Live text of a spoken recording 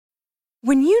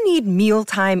When you need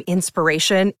mealtime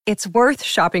inspiration, it's worth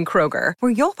shopping Kroger,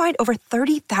 where you'll find over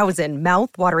 30,000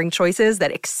 mouth-watering choices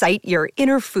that excite your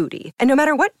inner foodie. And no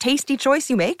matter what tasty choice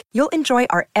you make, you'll enjoy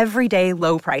our everyday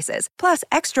low prices, plus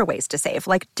extra ways to save,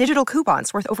 like digital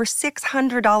coupons worth over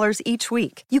 $600 each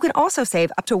week. You can also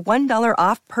save up to $1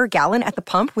 off per gallon at the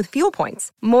pump with fuel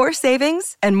points. More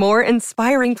savings and more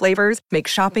inspiring flavors make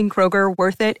shopping Kroger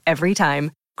worth it every time.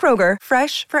 Kroger,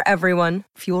 fresh for everyone.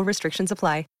 Fuel restrictions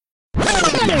apply.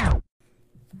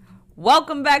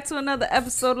 Welcome back to another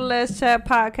episode of Let's Chat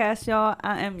Podcast, y'all.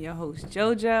 I am your host,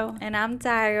 JoJo. And I'm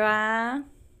Tyra.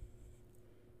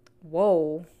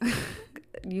 Whoa.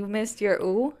 You missed your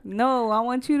ooh? No, I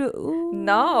want you to ooh.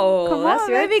 No, come that's on,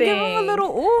 your baby, thing. give him a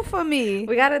little ooh for me.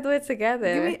 We gotta do it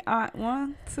together. Give me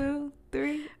 1, 2,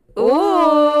 3. Ooh.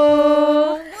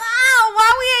 Wow,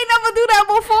 why we ain't never do that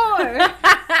before?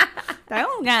 That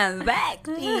one got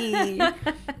sexy.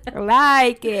 I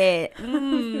like it.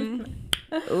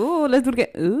 Ooh, let's do it again.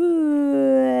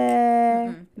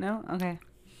 Ooh. No? Okay.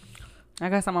 I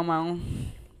guess I'm on my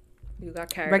own. You got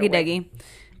carried Reggie away. Deggy.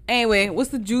 Anyway,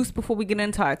 what's the juice before we get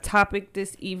into our topic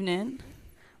this evening?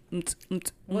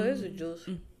 What is the juice?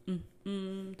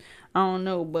 I don't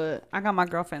know, but I got my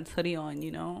girlfriend's hoodie on,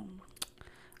 you know.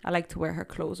 I like to wear her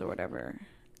clothes or whatever.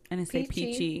 And it say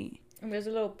peachy. And there's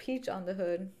a little peach on the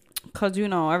hood. Because, you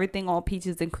know, everything all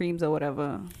peaches and creams or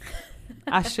whatever.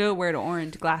 I should wear the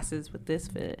orange glasses with this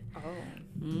fit. Oh,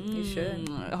 you should.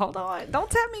 Hold on. Don't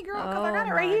tell me, girl, because I got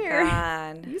it right here.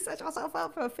 God. You set yourself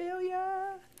up for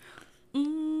failure.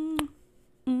 I'm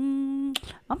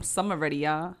summer ready,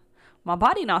 y'all. My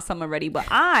body not summer ready, but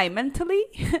I mentally,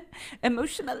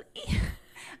 emotionally,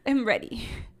 am ready.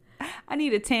 I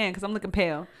need a tan because I'm looking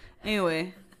pale.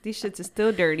 Anyway, these shits are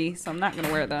still dirty, so I'm not going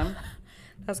to wear them.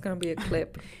 That's going to be a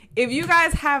clip. If you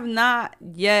guys have not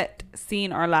yet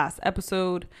seen our last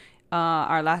episode,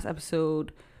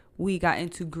 we got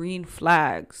into green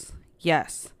flags.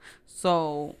 Yes.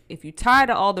 So if you're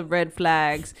tired of all the red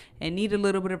flags and need a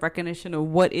little bit of recognition of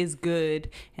what is good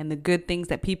and the good things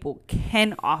that people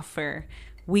can offer,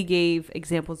 we gave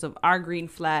examples of our green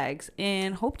flags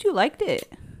and hoped you liked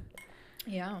it.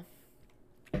 Yeah.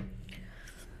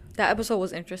 That episode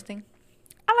was interesting.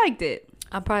 I liked it.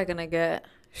 I'm probably going to get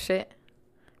shit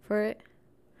for it.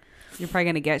 You're probably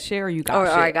going to get shit or you got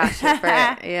shit? Or I got shit for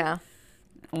it. Yeah.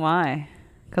 Why?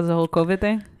 Because of the whole COVID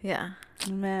thing? Yeah.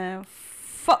 Man,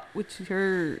 fuck what you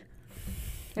heard.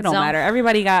 It don't Don't- matter.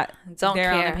 Everybody got don't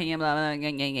their own care. opinion. Blah, blah,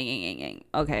 gang, gang, gang, gang, gang, gang.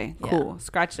 Okay, Yeah. cool.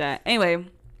 Scratch that. Anyway,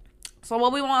 so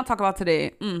what we want to talk about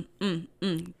today. Give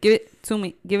it to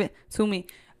me. Give it to me.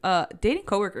 Dating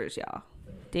coworkers, y'all.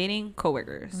 Dating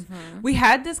coworkers. We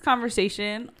had this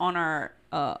conversation on our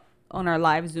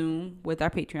live Zoom with our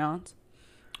Patreons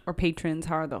or patrons,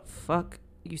 however the fuck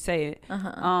you say it.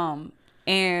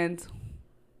 And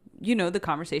you know, the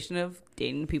conversation of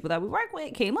dating people that we work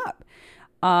with came up.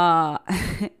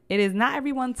 It is not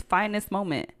everyone's finest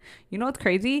moment. You know what's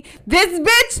crazy? This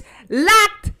bitch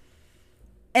lacked,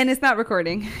 and it's not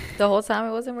recording. The whole time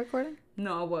it wasn't recording?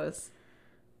 No, it was.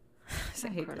 It's I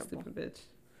hate this incredible. stupid bitch.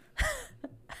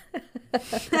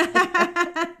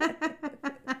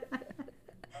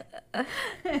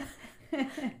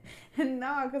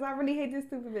 No, because I really hate this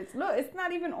stupid bitch. Look, it's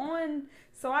not even on,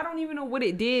 so I don't even know what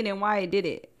it did and why it did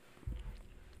it.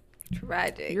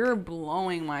 Tragic. You're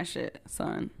blowing my shit,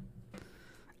 son.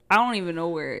 I don't even know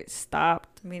where it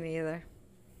stopped. Me neither.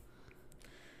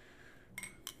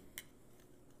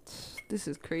 This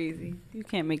is crazy. You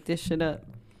can't make this shit up.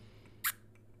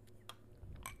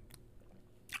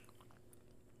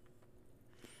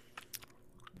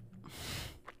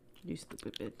 You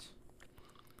stupid bitch.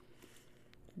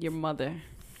 Your mother.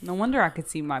 No wonder I could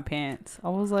see my pants. I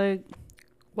was like,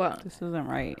 What? this isn't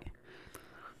right.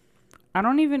 I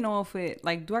don't even know if it,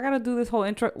 like, do I gotta do this whole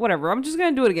intro? Whatever. I'm just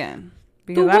gonna do it again.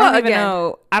 Because I don't even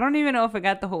know. I don't even know if I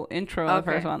got the whole intro of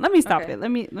the first one. Let me stop it. Let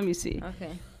me see.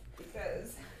 Okay.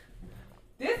 Because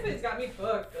this bitch got me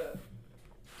fucked up.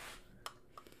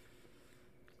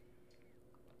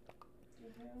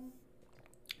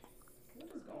 What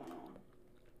is going on?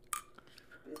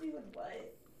 Busy with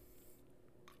what?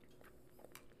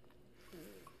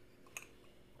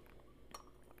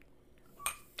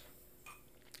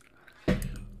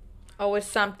 Oh, it's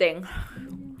something.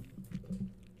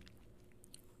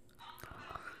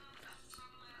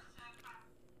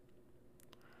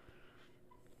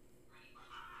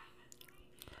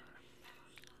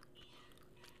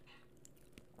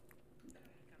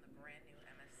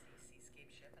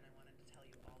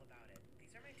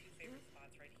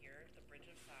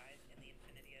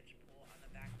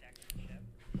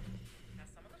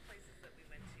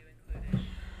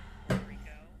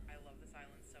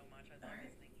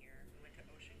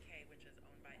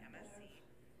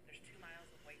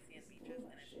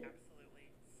 and it's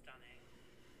absolutely stunning.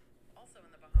 Also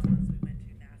in the Bahamas, we went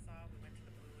to Nassau. We went to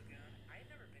the Blue Lagoon. I had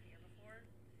never been here before.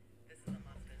 This is a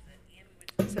must visit. And we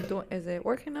went to Is it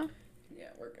working now?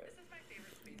 Yeah, we're good. this is my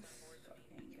favorite space on board.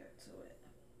 Fucking get to it.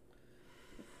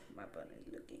 My bun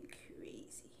is looking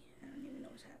crazy. I don't even know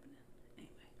what's happening.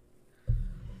 Anyway.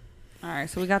 All right,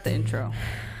 so we got the intro.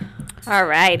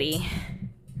 Alrighty.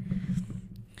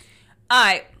 All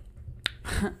right.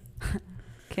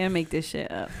 Can't make this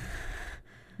shit up.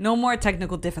 No more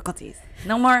technical difficulties.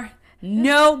 No more.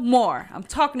 No more. I'm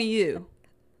talking to you.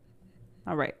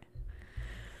 All right.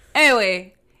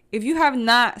 Anyway, if you have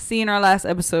not seen our last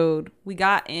episode, we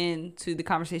got into the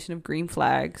conversation of green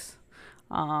flags.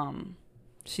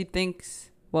 She thinks,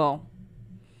 well,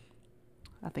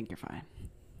 I think you're fine.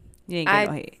 You ain't getting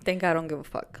no hate. I think I don't give a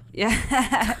fuck.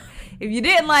 Yeah. If you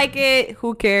didn't like it,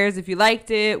 who cares? If you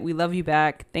liked it, we love you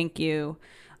back. Thank you.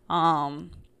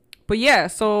 But yeah,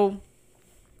 so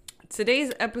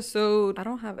today's episode. I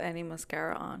don't have any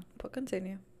mascara on, but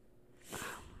continue.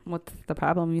 What's the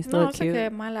problem? You still No, look it's cute. okay.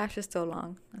 My lash is still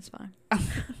long. That's fine.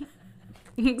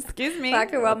 Excuse me. But I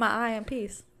can rub my eye in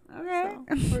peace. Okay.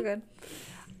 So we're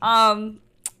good.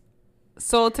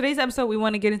 So today's episode, we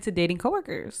want to get into dating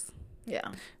coworkers.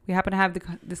 Yeah. We happen to have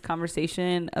this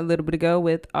conversation a little bit ago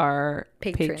with our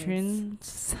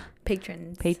Patrons.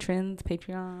 Patreon,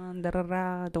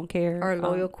 don't care. Our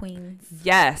loyal queens.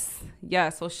 Yes.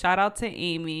 So shout out to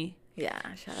Amy. Yeah.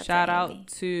 Shout to out Amy.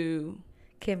 to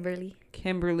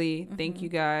Kimberly. Thank you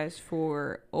guys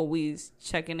for always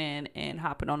checking in and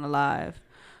hopping on the live.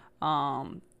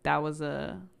 That was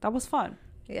fun.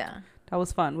 Yeah. That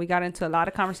was fun. We got into a lot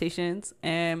of conversations,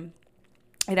 and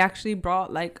it actually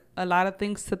brought like a lot of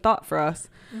things to thought for us.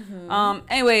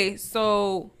 Anyway,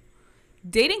 so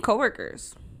dating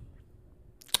coworkers.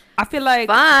 I feel like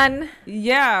fun.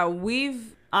 Yeah,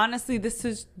 we've honestly this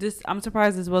I'm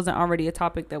surprised this wasn't already a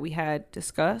topic that we had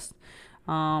discussed.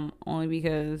 Only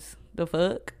because the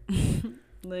fuck.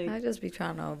 Like, I just be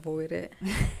trying to avoid it.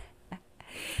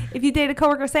 if you date a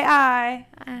coworker, say I.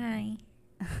 Aye.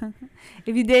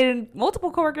 If you dated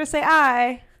multiple coworkers, say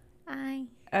I. Aye.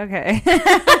 Okay.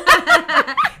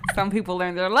 Some people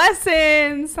learn their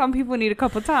lessons. Some people need a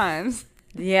couple times.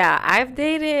 Yeah, I've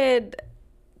dated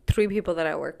 3 people that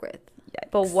I work with.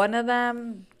 Yikes. But one of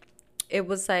them, it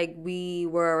was like we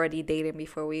were already dating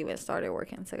before we even started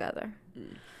working together.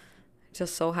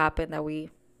 Just so happened that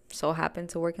we happened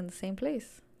to work in the same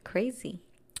place. Crazy.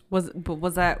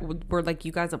 Were like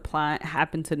you guys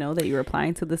happened to know that you were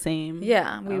applying to the same?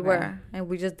 Yeah, we Okay. were. And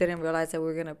we just didn't realize that we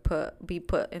were going to be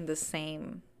put in the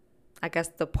same, I guess,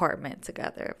 department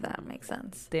together, if that makes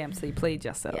sense. Damn, so you played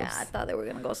yourselves. Yeah, I thought they were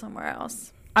going to go somewhere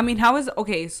else. I mean, how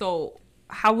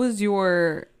was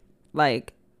your,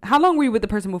 like, how long were you with the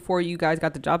person before you guys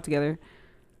got the job together?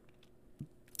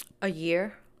 A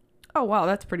year. Oh, wow,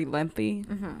 that's pretty lengthy.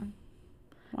 Mm-hmm.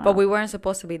 Wow. But we weren't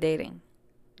supposed to be dating.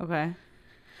 Okay.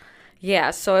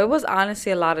 Yeah, so it was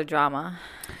honestly a lot of drama.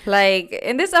 Like,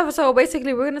 in this episode,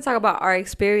 basically, we're going to talk about our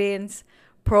experience,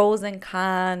 pros and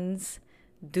cons,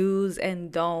 do's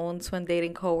and don'ts when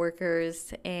dating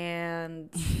coworkers.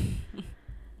 And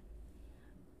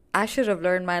I should have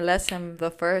learned my lesson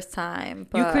the first time.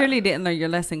 But You clearly didn't learn your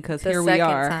lesson because here we the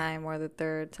are. second time or the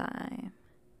third time.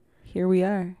 Here we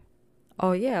are.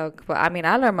 Oh, yeah. But I mean,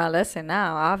 I learned my lesson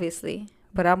now, obviously.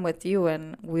 But I'm with you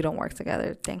and we don't work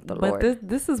together. Thank the Lord. But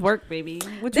this is work, baby.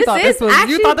 What you thought this was?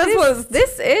 Actually, You thought this was?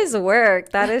 This is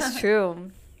work. That is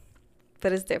true.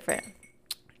 But it's different.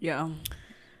 Yeah.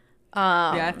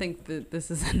 Yeah, I think that this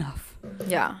is enough.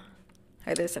 Yeah.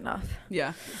 It is enough.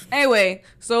 Yeah. Anyway,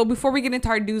 so before we get into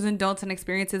our do's and don'ts and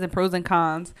experiences and pros and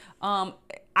cons,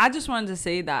 I just wanted to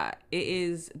say that it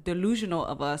is delusional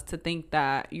of us to think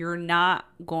that you're not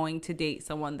going to date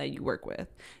someone that you work with.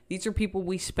 These are people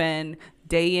we spend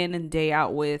day in and day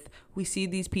out with. We see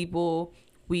these people.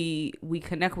 We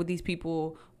connect with these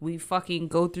people. We fucking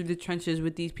go through the trenches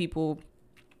with these people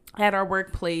at our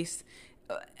workplace.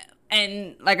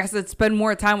 And like I said, spend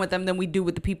more time with them than we do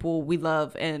with the people we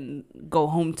love and go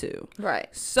home to. Right.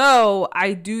 So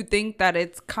I do think that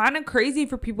it's kind of crazy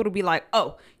for people to be like,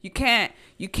 oh, you can't,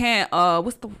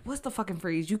 what's the fucking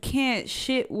phrase? You can't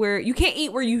eat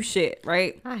where you shit,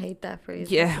 right? I hate that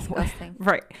phrase. Yeah. It's disgusting.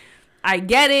 Right. I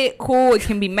get it. Cool. It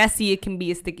can be messy. It can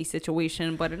be a sticky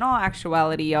situation. But in all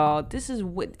actuality, y'all, this is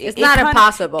what... It's not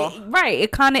impossible. Right.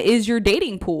 It kind of is your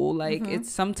dating pool. Like, it's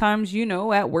sometimes,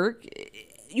 at work...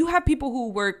 You have people who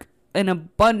work an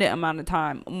abundant amount of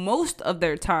time, most of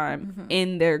their time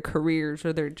in their careers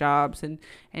or their jobs,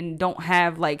 and don't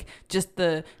have like just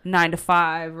the 9 to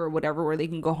 5 or whatever where they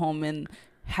can go home and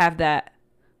have that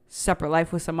separate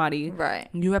life with somebody. Right.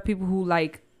 You have people who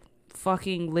like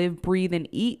fucking live, breathe, and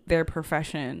eat their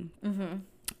profession.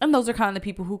 And those are kind of the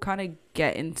people who kind of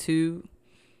get into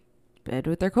bed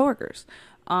with their coworkers.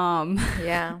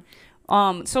 Yeah.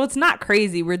 So it's not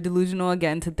crazy. We're delusional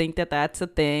again to think that that's a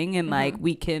thing and like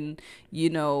we can, you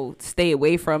know, stay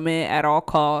away from it at all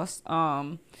costs.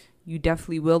 You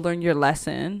definitely will learn your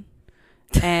lesson.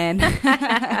 And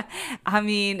I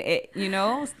mean, you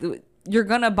know, you're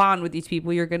going to bond with these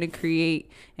people. You're going to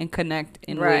create and connect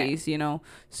in ways, you know.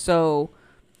 So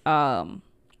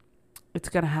it's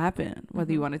going to happen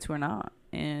whether you want it to or not.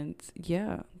 And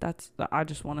yeah, I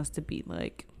just want us to be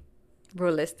like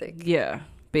realistic. Yeah,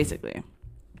 basically.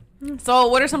 So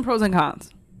what are some pros and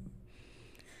cons?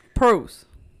 Pros.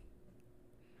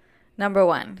 Number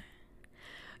 1,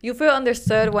 you feel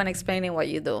understood when explaining what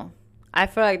you do. I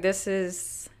feel like this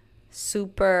is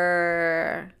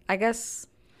super, I guess,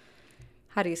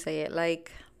 how do you say it?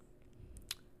 Like,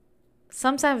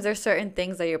 sometimes there's certain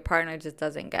things that your partner just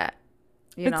doesn't get.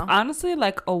 It's honestly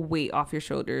like a weight off your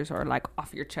shoulders or like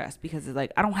off your chest because it's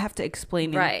like I don't have to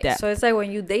explain in depth. So it's like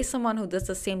when you date someone who does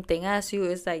the same thing as you,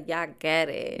 it's like, yeah, I get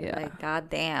it. Yeah. Like,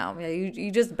 goddamn. Yeah,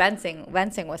 you just venting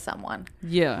with someone.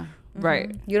 Yeah.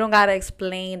 Right. You don't gotta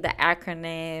explain the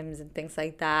acronyms and things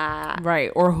like that.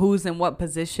 Right. Or who's in what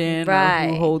position or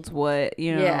who holds what,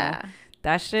 you know. Yeah.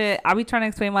 That shit, I'll be trying to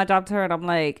explain my job to her and I'm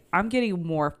like, I'm getting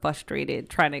more frustrated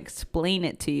trying to explain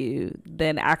it to you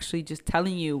than actually just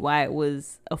telling you why it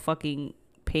was a fucking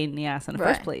pain in the ass in the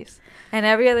first place. And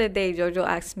every other day, JoJo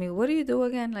asks me, what do you do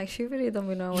again? Like, she really don't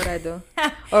even know what I do.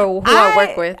 Or who I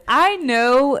work with. I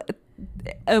know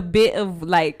a bit of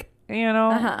like, you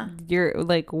know, you're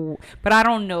like, but I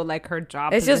don't know like her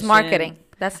job It's position. just marketing.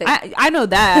 That's it. I know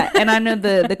that. And I know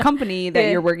the company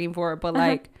that you're working for, but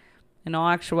like, in all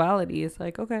actuality, it's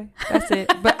like, okay, that's it.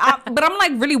 But I'm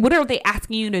like, really, what are they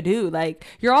asking you to do? Like,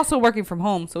 you're also working from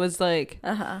home, so it's like,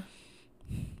 But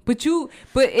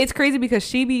it's crazy because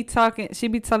she be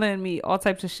telling me all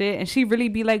types of shit, and she really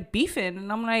be like beefing,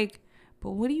 and I'm like,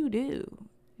 but what do you do?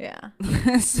 Yeah.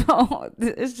 So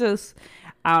it's just,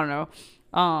 I don't know.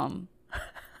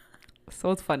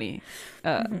 So it's funny,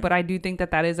 but I do think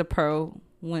that is a pro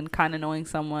when kind of knowing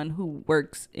someone who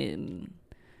works in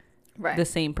the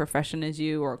same profession as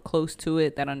you or close to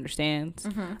it that understands.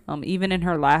 Even in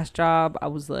her last job, I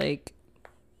was like,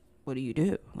 what do you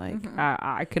do? Like,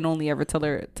 I can only ever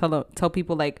tell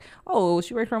people like, oh,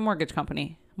 she works for a mortgage loan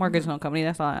company.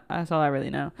 That's all I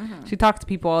really know. She talks to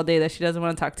people all day that she doesn't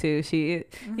want to talk to. She,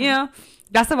 you know,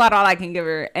 that's about all I can give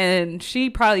her. And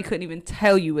she probably couldn't even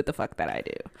tell you what the fuck that I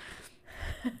do.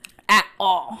 At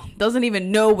all. Doesn't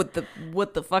even know what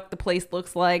the fuck the place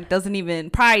looks like.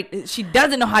 She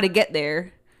doesn't know how to get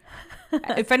there.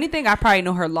 If anything, I probably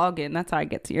know her login. That's how I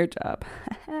get to your job.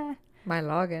 My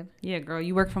login? Yeah, girl,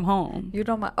 you work from home. You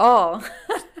know my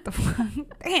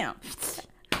Damn.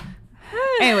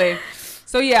 Anyway,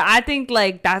 so yeah, I think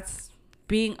like that's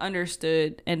being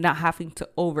understood and not having to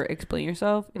over explain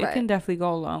yourself. It can definitely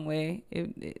go a long way.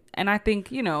 And I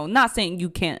think, you know, not saying you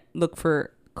can't look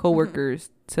for coworkers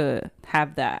to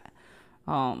have that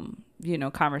you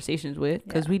know, conversations with,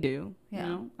 because we do. You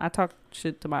know, I talk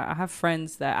shit to I have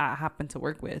friends that I happen to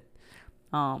work with,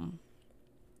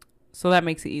 so that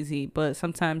makes it easy. But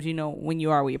sometimes, you know, when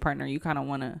you are with your partner, you kind of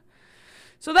want to,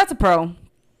 so that's a pro.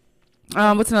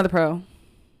 What's another pro?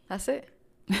 That's it.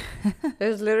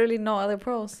 There's literally no other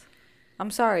pros.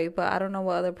 I'm sorry, but I don't know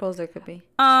what other pros there could be.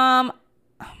 I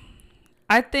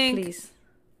think Please.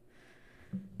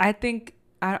 I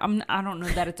don't know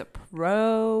that it's a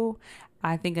pro.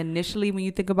 I think initially when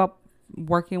you think about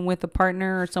working with a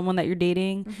partner or someone that you're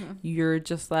dating, you're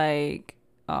just like,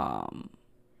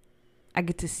 I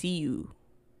get to see you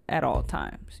at all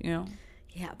times, you know?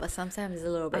 Yeah, but sometimes it's a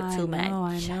little bit too much.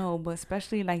 I know, but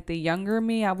especially like the younger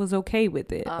me, I was okay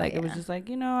with it. It was just like,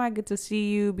 you know, I get to see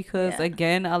you because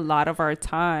again, a lot of our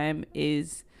time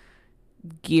is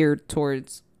geared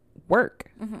towards work.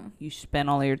 You spend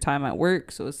all your time at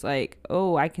work, so it's like,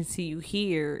 oh, I can see you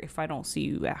here if I don't see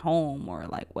you at home or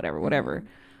like whatever.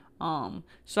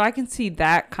 So I can see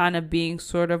that kind of being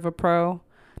sort of a pro.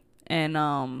 And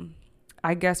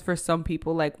I guess for some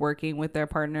people, like working with their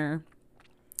partner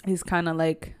is kind of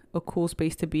like a cool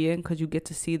space to be in because you get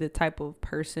to see the type of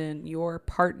person your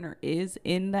partner is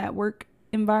in that work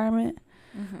environment.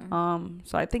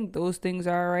 So I think those things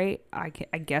are all right. I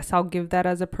guess I'll give that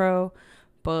as a pro.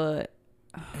 But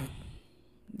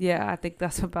yeah, I think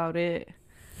that's about it.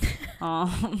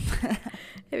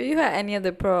 If you had any of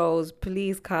the pros,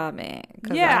 please comment.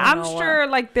 Yeah, I'm sure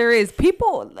like there is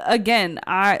people. Again,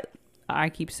 I I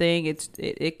keep saying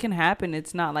it can happen.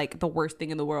 It's not like the worst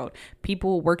thing in the world.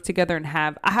 People work together and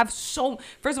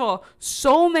first of all,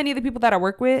 so many of the people that I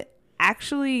work with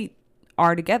actually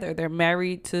are together. They're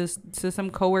married to some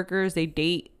coworkers. They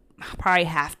date probably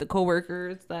half the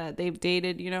coworkers that they've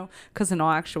dated, because in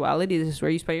all actuality, this is where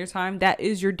you spend your time. That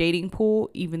is your dating pool,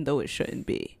 even though it shouldn't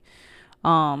be.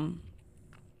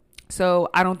 So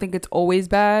I don't think it's always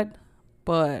bad,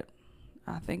 but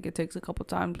I think it takes a couple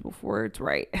times before it's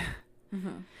right.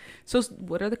 So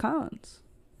what are the cons?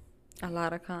 A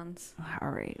lot of cons. All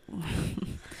right.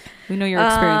 We know your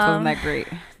experience wasn't that great.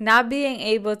 Not being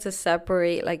able to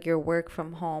separate like your work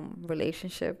from home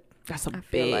relationship. That's a I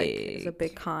feel like it's a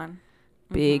big con.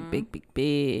 Big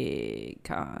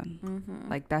con.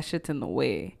 Like that shit's in the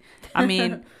way. I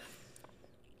mean,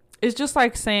 it's just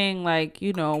like saying like,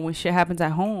 when shit happens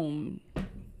at home,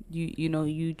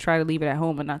 you try to leave it at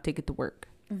home and not take it to work,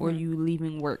 or you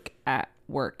leaving work at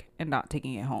work and not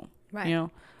taking it home.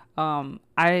 Right.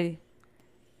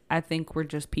 I think we're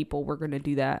just people. We're going to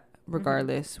do that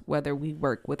regardless whether we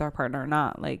work with our partner or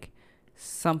not. Like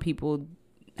some people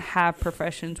have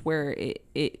professions where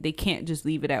they can't just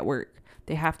leave it at work.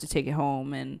 They have to take it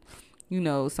home. And,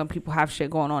 some people have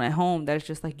shit going on at home that's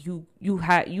just like you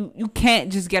can't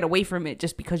just get away from it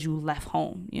just because you left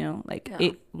home,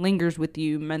 It lingers with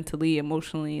you mentally,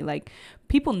 emotionally. Like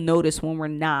people notice when we're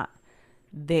not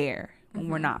there, when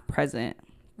we're not present.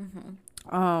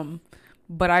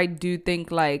 But I do think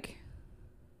like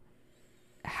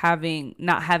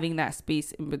not having that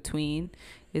space in between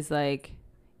is like,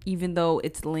 even though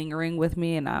it's lingering with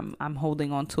me and I'm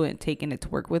holding on to it and taking it to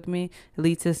work with me, at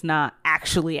least it's not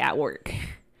actually at work,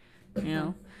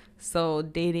 So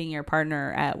dating your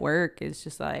partner at work is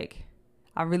just like,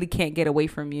 I really can't get away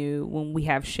from you when we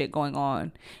have shit going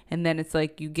on. And then it's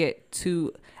like I think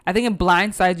it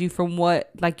blindsides you from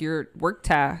what like your work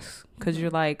tasks, because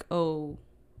you're like, oh,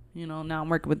 now I'm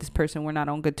working with this person. We're not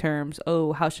on good terms.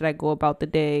 Oh, how should I go about the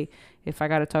day if I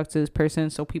got to talk to this person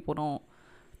so people don't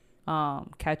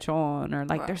catch on, or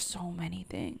like there's so many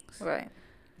things. Right.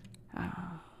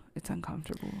 It's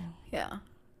uncomfortable. Yeah.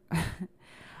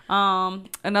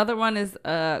 Another one is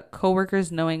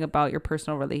coworkers knowing about your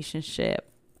personal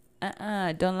relationship.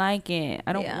 Don't like it.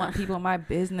 I don't want people in my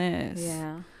business.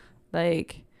 Yeah.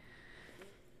 Like,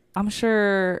 I'm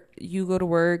sure you go to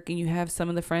work and you have some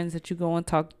of the friends that you go and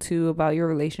talk to about your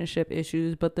relationship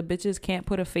issues, but the bitches can't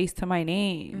put a face to my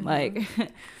name. Like,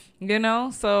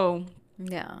 so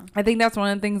yeah, I think that's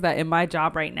one of the things that in my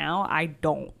job right now, I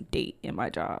don't date in my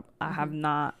job. I have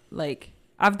not, like,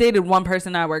 I've dated one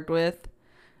person I worked with.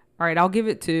 All right, I'll give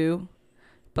it 2,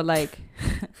 but like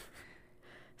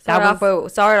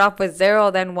Started off with 0,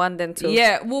 then 1, then 2.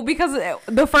 Yeah, well, because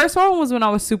the first one was when I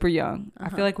was super young. I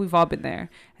feel like we've all been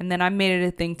there. And then I made it a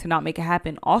thing to not make it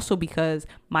happen. Also because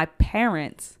my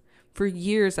parents, for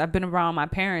years, I've been around my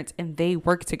parents and they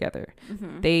work together.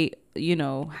 They,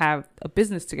 have a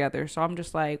business together. So I'm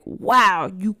just like,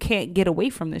 wow, you can't get away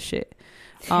from this shit.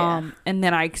 And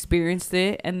then I experienced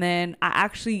it. And then I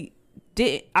actually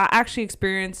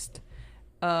experienced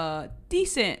a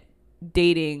decent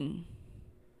dating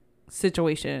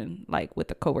situation, like with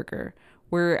a coworker,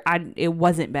 where it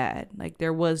wasn't bad. Like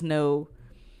there was no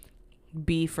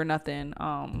beef or nothing.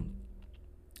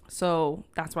 So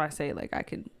that's why I say like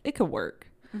it could work.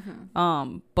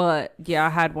 But yeah, I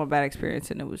had one bad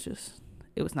experience and it was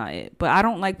not it. But I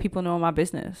don't like people knowing my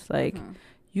business. Like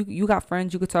you got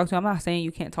friends you could talk to. I'm not saying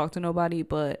you can't talk to nobody,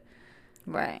 but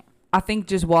right. I think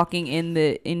just walking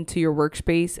into your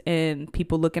workspace and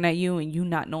people looking at you and you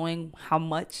not knowing how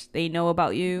much they know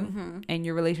about you and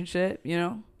your relationship,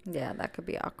 Yeah, that could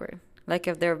be awkward. Like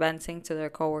if they're venting to their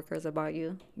coworkers about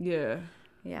you. Yeah.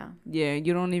 Yeah. Yeah,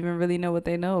 you don't even really know what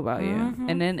they know about you.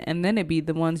 And then it'd be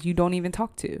the ones you don't even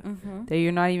talk to. That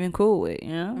you're not even cool with, I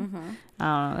don't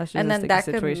know. That's just and then that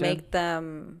could make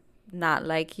them not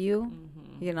like you,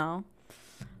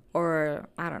 Or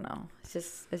I don't know.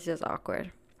 It's just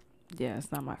awkward. Yeah,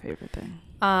 it's not my favorite thing.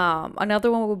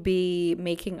 Another one would be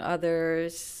making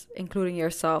others, including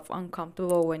yourself,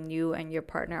 uncomfortable when you and your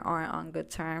partner aren't on good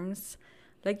terms.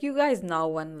 Like, you guys know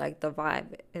when, like, the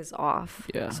vibe is off.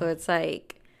 Yeah. So it's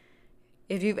like,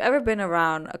 if you've ever been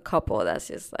around a couple that's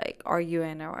just, like,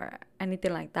 arguing or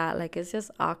anything like that, like, it's just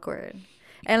awkward.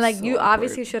 And, like, so you awkward.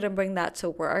 Obviously shouldn't bring that to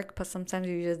work, but sometimes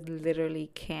you just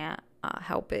literally can't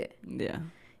help it. Yeah.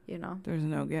 There's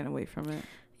no getting away from it.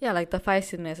 Yeah, like the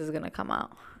feistiness is gonna come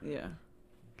out. Yeah.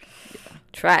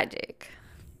 Tragic.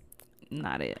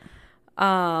 Not it.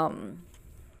 And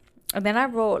then I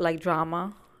wrote like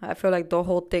drama. I feel like the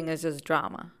whole thing is just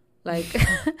drama. Like,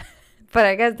 but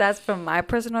I guess that's from my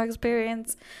personal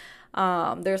experience.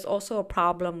 There's also a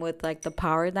problem with like the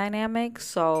power dynamic.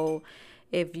 So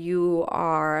if you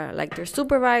are like their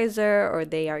supervisor or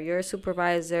they are your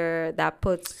supervisor, that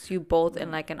puts you both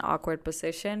in like an awkward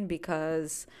position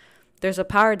because there's a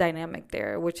power dynamic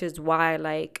there, which is why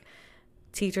like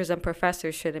teachers and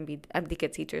professors shouldn't be, I think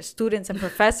it's teachers, students and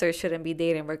professors shouldn't be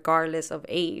dating regardless of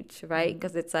age, right?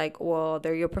 Because it's like, well,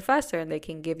 they're your professor and they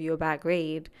can give you a bad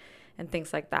grade and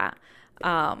things like that.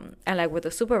 And like with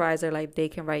a supervisor, like they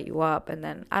can write you up, and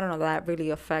then I don't know, that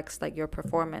really affects like your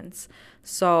performance.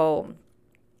 So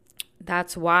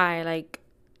that's why like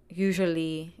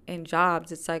usually in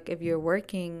jobs, it's like if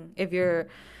you're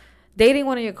dating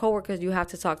one of your coworkers, you have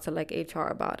to talk to like HR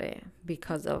about it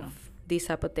because of these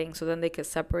type of things. So then they could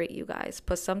separate you guys.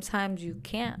 But sometimes you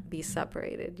can't be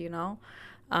separated, you know?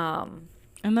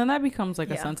 And then that becomes like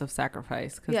a Yeah. sense of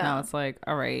sacrifice, because Yeah. now it's like,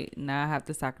 all right, now I have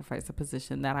to sacrifice a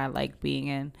position that I like being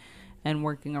in and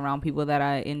working around people that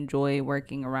I enjoy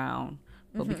working around.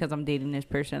 But because I'm dating this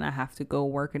person, I have to go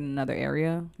work in another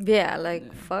area. Yeah,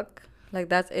 like fuck. Like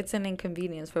it's an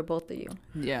inconvenience for both of you.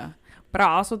 Yeah. But I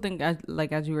also think,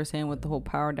 as you were saying with the whole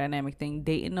power dynamic thing,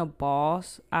 dating a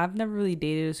boss, I've never really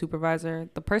dated a supervisor.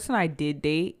 The person I did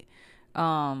date,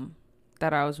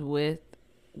 that I was with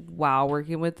while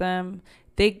working with them,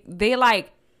 they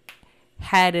like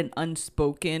had an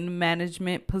unspoken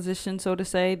management position, so to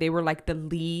say. They were like the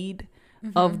lead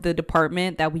of the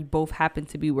department that we both happened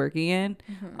to be working in.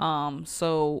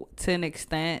 So to an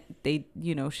extent, they,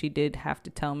 she did have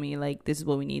to tell me like, this is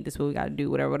what we need, this is what we got to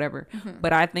do, whatever.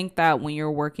 But I think that when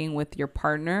you're working with your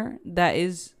partner that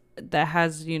has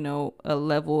a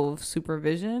level of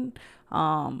supervision,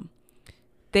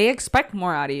 they expect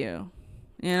more out of you.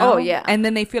 Oh, yeah. And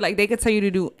then they feel like they could tell you to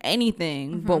do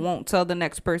anything but won't tell the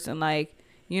next person, like,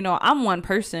 I'm one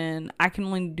person. I can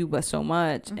only do but so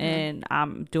much, and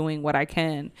I'm doing what I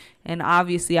can. And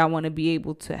obviously, I want to be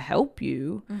able to help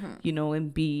you,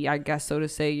 and be, I guess, so to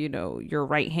say, your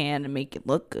right hand and make it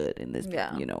look good in this,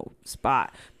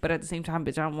 spot. But at the same time,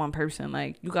 bitch, I'm one person.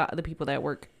 Like, you got other people that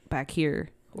work back here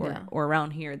or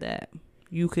around here that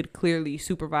you could clearly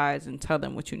supervise and tell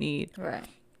them what you need. Right.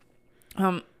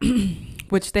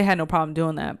 Which they had no problem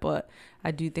doing that, but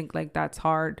I do think like that's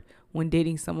hard when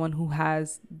dating someone who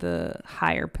has the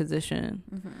higher position,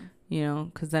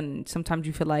 because then sometimes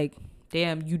you feel like,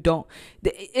 damn, you don't,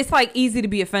 it's like easy to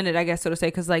be offended, I guess, so to say,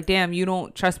 because like, damn, you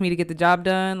don't trust me to get the job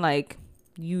done, like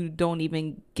you don't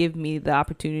even give me the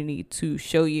opportunity to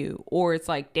show you. Or it's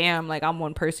like, damn, like I'm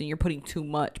one person, you're putting too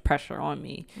much pressure on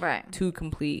me to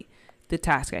complete the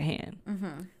task at hand.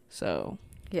 So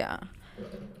yeah.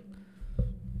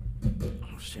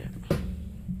 Oh shit.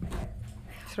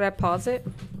 Should I pause it?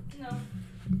 No.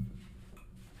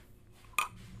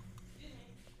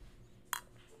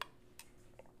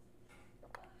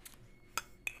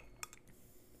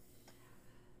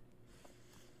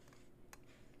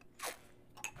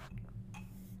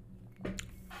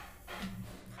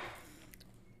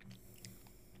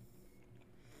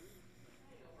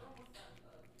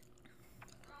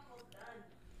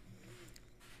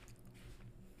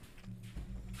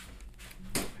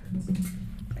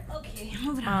 Okay,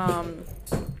 moving on.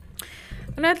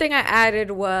 Another thing I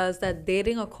added was that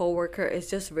dating a coworker is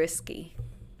just risky,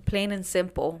 plain and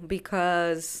simple,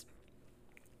 because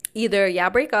either y'all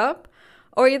break up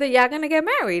or either y'all gonna get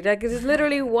married. Like it's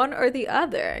literally one or the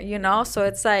other, So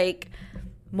it's like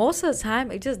most of the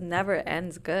time it just never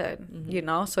ends good,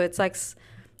 So it's like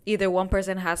either one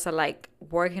person has to like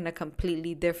work in a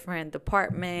completely different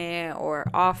department or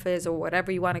office or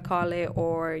whatever you want to call it,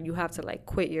 or you have to like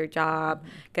quit your job,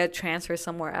 get transferred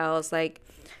somewhere else. Like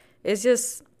it's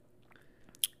just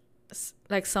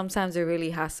like sometimes it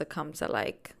really has to come to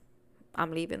like,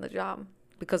 I'm leaving the job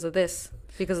because of this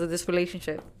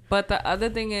relationship. But the other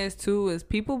thing is too is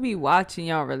people be watching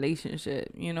y'all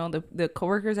relationship. The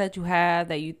coworkers that you have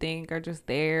that you think are just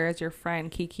there as your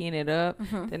friend kikiing it up.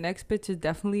 The next bitch is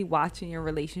definitely watching your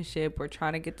relationship or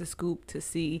trying to get the scoop to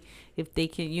see if they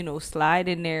can, slide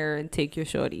in there and take your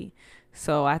shorty.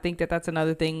 So I think that that's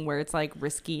another thing where it's like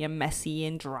risky and messy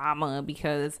and drama,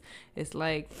 because it's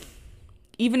like,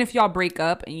 even if y'all break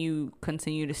up and you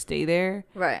continue to stay there,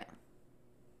 right,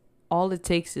 all it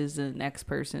takes is the next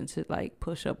person to like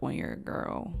push up on your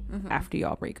girl after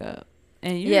y'all break up.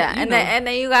 And then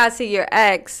you gotta see your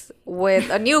ex with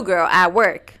a new girl at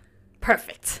work.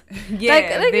 Perfect.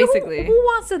 Yeah, like basically. Who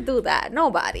wants to do that?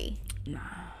 Nobody.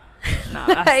 Nah,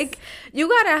 Like you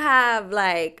gotta have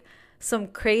like some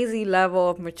crazy level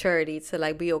of maturity to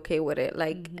like be okay with it.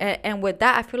 Like and with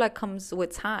that, I feel like comes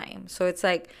with time. So it's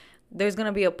like there's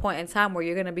gonna be a point in time where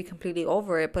you're gonna be completely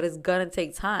over it, but it's gonna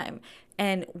take time.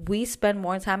 and we spend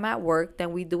more time at work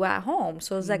than we do at home.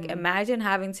 So it's like, imagine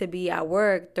having to be at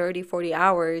work 30, 40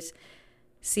 hours,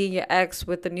 seeing your ex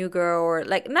with the new girl, or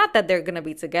like, not that they're gonna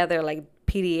be together like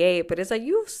PDA, but it's like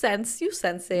you sense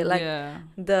it, like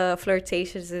the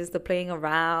flirtations, is the playing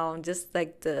around, just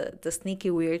like the sneaky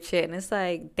weird shit. And it's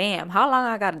like, damn, how long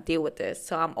I gotta deal with this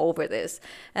so I'm over this?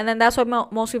 And then that's why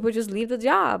most people just leave the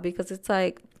job, because it's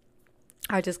like,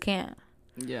 I just can't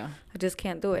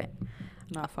do it.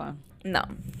 Not fun. No.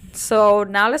 So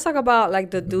now let's talk about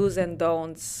like the do's and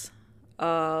don'ts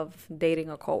of dating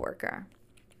a coworker.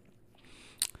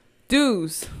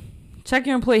 Do's: check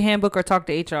your employee handbook or talk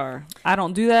to HR. I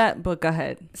don't do that, but go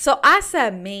ahead. So I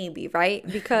said maybe, right?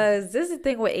 Because this is the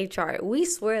thing with HR. We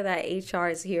swear that HR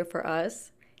is here for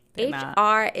us.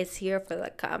 HR is here for the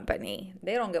company.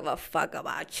 They don't give a fuck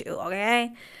about you,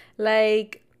 okay?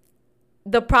 Like,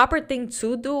 the proper thing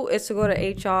to do is to go to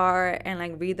HR and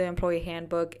like read the employee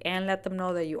handbook and let them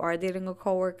know that you are dating a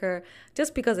coworker.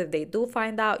 Just because if they do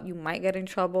find out, you might get in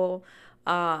trouble.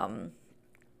 But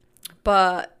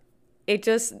it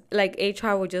just, like,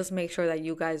 HR will just make sure that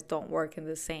you guys don't work in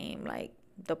the same like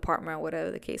department or whatever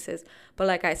the case is. But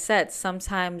like I said,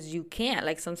 sometimes you can't.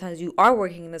 Like, sometimes you are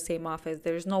working in the same office.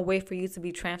 There's no way for you to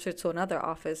be transferred to another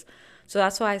office. So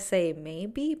that's why I say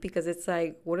maybe, because it's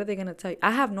like, what are they gonna tell you?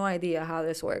 I have no idea how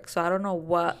this works. So I don't know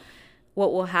what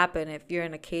will happen if you're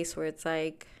in a case where it's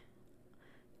like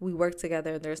we work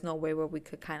together and there's no way where we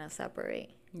could kind of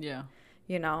separate. Yeah.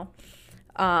 You know?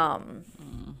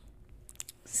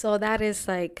 So that is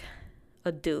like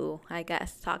a do, I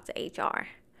guess. Talk to HR.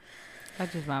 I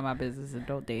just mind my business and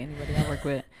don't date anybody I work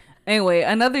with. Anyway,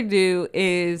 another do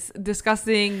is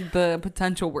discussing the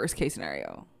potential worst case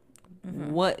scenario.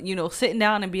 What, sitting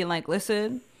down and being like,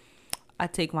 listen, I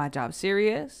take my job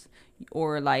serious,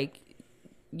 or like,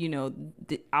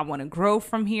 I want to grow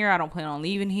from here. I don't plan on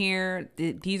leaving here.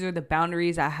 These are the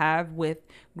boundaries I have with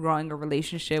growing a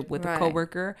relationship with a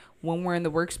coworker. When we're in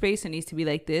the workspace, it needs to be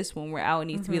like this. When we're out, it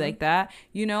needs to be like that,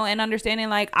 and understanding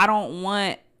like, I don't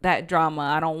want that drama.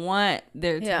 I don't want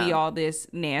there to be all this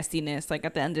nastiness. Like,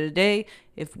 at the end of the day,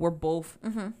 if we're both,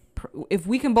 if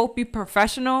we can both be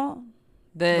professional,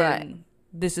 then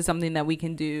this is something that we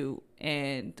can do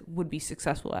and would be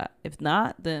successful at. If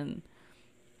not, then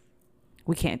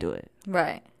we can't do it.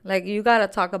 Right. Like, you got to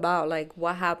talk about like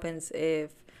what happens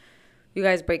if you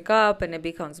guys break up and it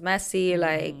becomes messy.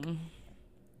 Like,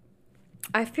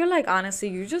 I feel like, honestly,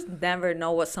 you just never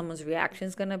know what someone's reaction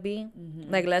is going to be.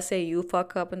 Like, let's say you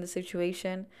fuck up in the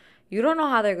situation. You don't know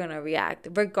how they're going to react.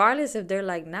 Regardless if they're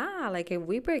like, nah, like, if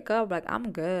we break up, like,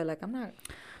 I'm good. Like, I'm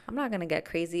not going to get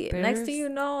crazy. Next thing you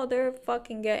know, they're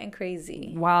fucking getting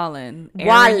crazy. Airing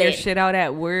your shit out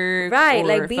at work. Right.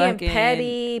 Like, being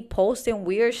petty, posting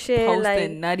weird shit. Posting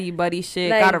like, nutty buddy shit.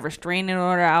 Like, got a restraining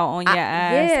order out on your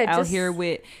ass. Yeah, out here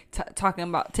with talking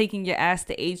about taking your ass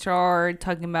to HR.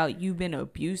 Talking about you've been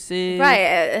abusive.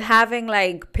 Right. Having,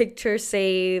 like, pictures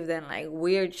saved and, like,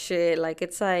 weird shit. Like,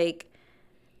 it's like,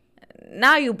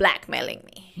 now you blackmailing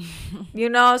me.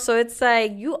 So it's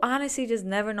like, you honestly just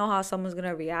never know how someone's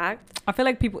gonna react. I feel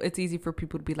like it's easy for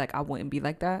people to be like, I wouldn't be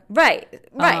like that. Right.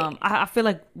 I feel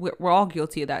like we're all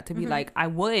guilty of that, to be like, I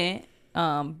wouldn't.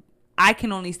 I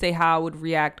can only say how I would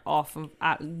react off of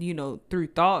through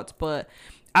thoughts, but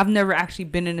I've never actually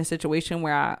been in a situation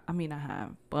where I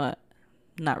have, but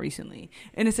not recently,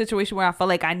 in a situation where I felt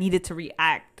like I needed to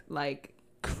react like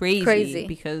crazy.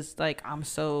 Because like I'm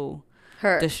so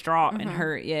distraught and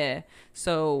hurt.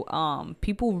 So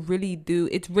people really do.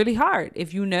 It's really hard.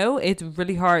 If it's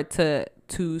really hard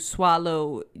to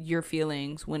swallow your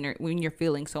feelings when you're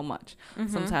feeling so much.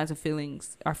 Sometimes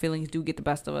our feelings do get the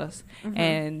best of us,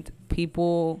 and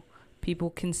people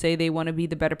can say they want to be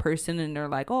the better person, and they're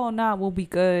like, oh nah, we'll be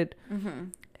good.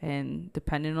 And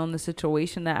depending on the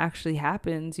situation that actually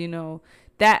happens,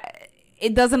 that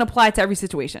it doesn't apply to every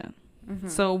situation.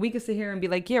 So we could sit here and be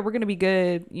like, yeah, we're gonna be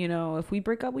good, if we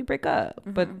break up, we break up.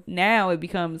 But now it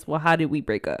becomes, well, how did we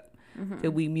break up? Did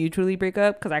we mutually break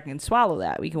up? Because I can swallow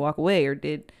that, we can walk away. Or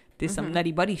did some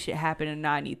nutty buddy shit happen, and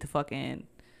now I need to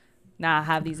I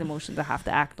have these emotions I have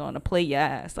to act on to play your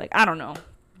ass? Like, I don't know,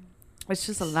 it's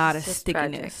just a lot of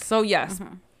stickiness. Tragic. So yes,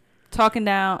 sitting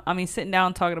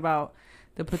down talking about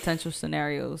the potential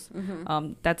scenarios.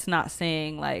 That's not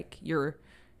saying like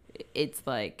it's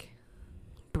like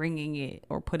bringing it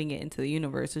or putting it into the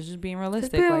universe. It's just being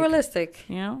realistic. Just being realistic.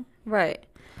 Right.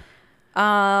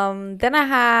 Then I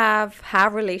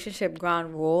have relationship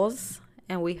ground rules,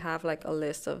 and we have like a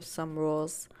list of some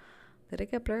rules. Did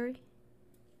it get blurry?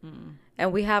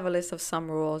 And we have a list of some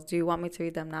rules. Do you want me to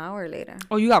read them now or later?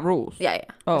 Oh, you got rules? Yeah.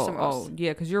 Oh,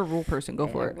 yeah, because you're a rule person. Go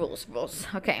for it. Rules.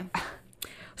 Okay.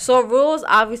 So rules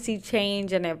obviously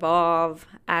change and evolve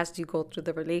as you go through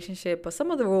the relationship. But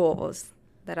some of the rules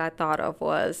that I thought of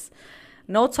was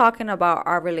no talking about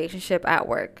our relationship at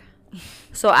work.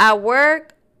 So at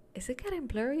work, is it getting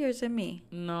blurry or is it me?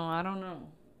 No, I don't know.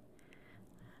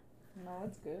 No,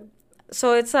 it's good.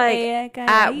 So it's like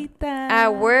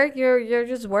at work, you're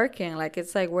just working. Like,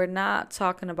 it's like we're not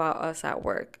talking about us at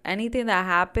work. Anything that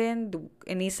happened,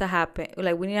 it needs to happen.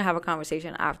 Like, we need to have a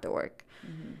conversation after work.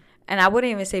 Mm-hmm. And I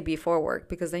wouldn't even say before work,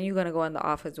 because then you're going to go in the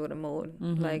office with a mood.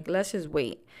 Mm-hmm. Like, let's just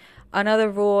wait. Another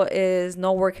rule is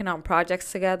no working on projects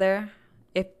together,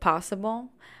 if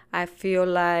possible. I feel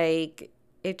like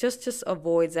it just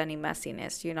avoids any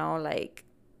messiness, you know, like,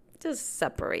 just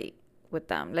separate with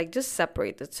them. Like, just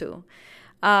separate the two.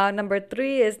 Number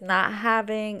 3 is not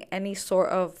having any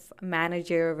sort of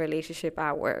managerial relationship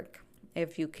at work,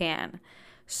 if you can.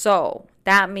 So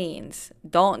that means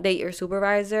don't date your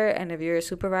supervisor, and if you're a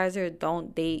supervisor,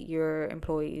 don't date your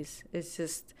employees. It's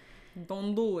just,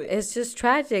 don't do it. It's just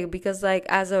tragic, because like,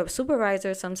 as a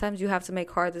supervisor, sometimes you have to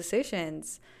make hard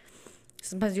decisions.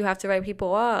 Sometimes you have to write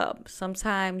people up.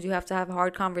 Sometimes you have to have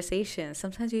hard conversations.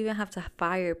 Sometimes you even have to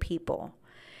fire people.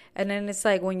 And then it's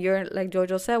like, when you're, like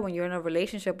Jojo said, when you're in a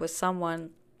relationship with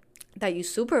someone that you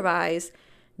supervise,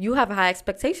 you have high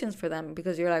expectations for them,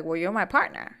 because you're like, well, you're my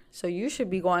partner, so you should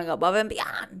be going above and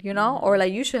beyond, you know, or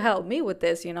like, you should help me with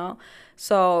this, you know.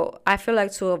 So I feel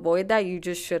like to avoid that, you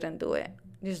just shouldn't do it.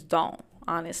 Just don't,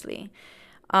 honestly.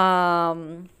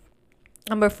 Number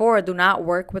 4, do not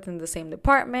work within the same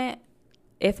department,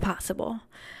 if possible.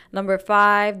 Number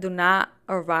 5, do not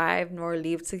arrive nor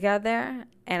leave together.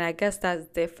 And I guess that's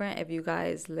different if you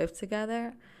guys live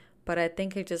together. But I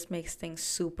think it just makes things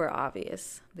super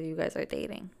obvious that you guys are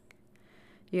dating.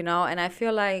 You know? And I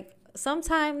feel like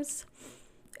sometimes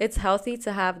it's healthy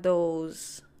to have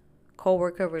those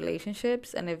coworker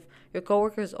relationships. And if your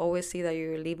coworkers always see that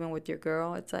you're leaving with your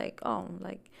girl, it's like, oh,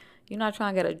 like, you're not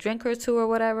trying to get a drink or two or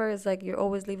whatever. It's like, you're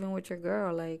always leaving with your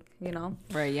girl, like, you know.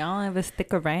 Right. Y'all never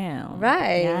stick around.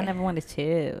 Right. Y'all never want to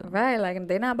chill. Right. Like,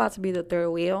 they're not about to be the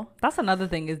third wheel. That's another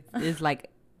thing is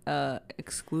like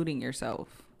excluding yourself.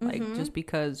 Like, just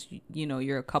because, you know,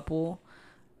 you're a couple,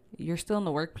 you're still in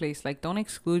the workplace. Like, don't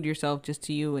exclude yourself just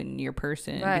to you and your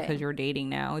person because you're dating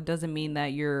now. It doesn't mean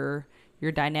that your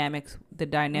dynamic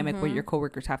with your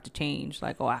coworkers have to change.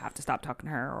 Like, oh, I have to stop talking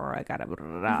to her, or I gotta blah,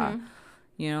 blah, blah.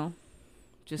 You know,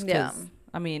 just because,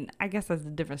 I mean, I guess that's a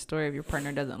different story if your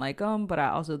partner doesn't like them, but I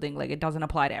also think, like, it doesn't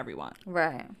apply to everyone.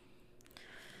 Right.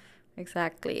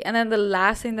 Exactly. And then the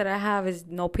last thing that I have is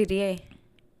no PDA.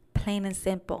 Plain and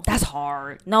simple. That's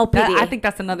hard. No PDA. I think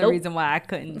that's another reason why I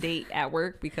couldn't date at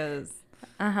work, because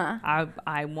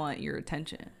I want your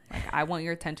attention. Like, I want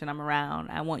your attention. I'm around.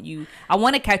 I want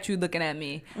to catch you looking at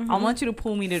me. I want you to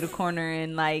pull me to the corner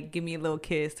and, like, give me a little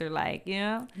kiss, or, like, you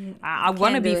know, I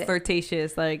want to be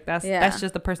flirtatious. Like, that's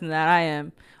just the person that I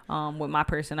am. With my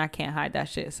person, I can't hide that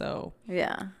shit. So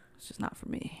yeah, it's just not for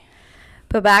me.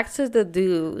 But back to the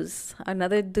do's.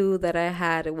 Another do that I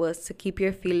had was to keep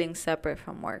your feelings separate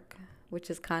from work, which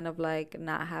is kind of like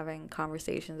not having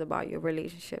conversations about your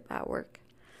relationship at work.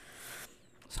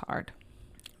 It's hard.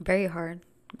 Very hard.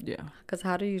 Yeah. Because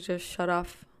how do you just shut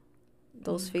off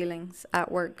those feelings at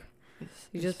work?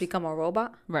 You just become a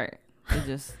robot? Right. It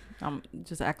just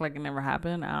act like it never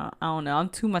happened. I don't know. I'm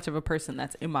too much of a person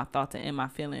that's in my thoughts and in my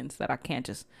feelings that I can't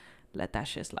just let that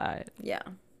shit slide. Yeah.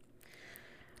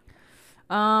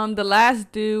 The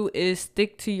last do is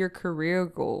stick to your career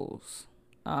goals.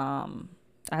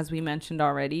 As we mentioned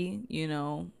already, you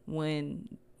know,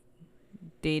 when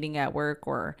dating at work,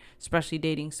 or especially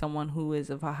dating someone who is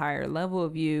of a higher level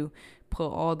of you, put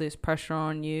all this pressure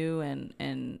on you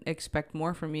and expect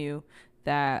more from you,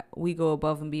 that we go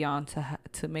above and beyond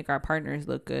to make our partners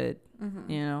look good,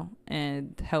 you know,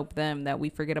 and help them, that we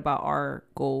forget about our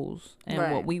goals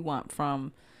and what we want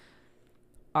from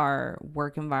our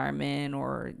work environment,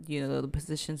 or, you know, the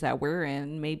positions that we're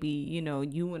in. Maybe, you know,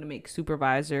 you want to make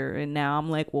supervisor, and now I'm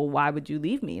like, well, why would you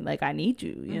leave me? Like, I need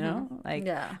you, you know, like,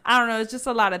 I don't know. It's just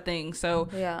a lot of things. So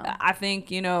I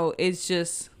think, you know, it's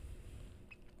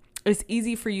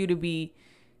easy for you to be,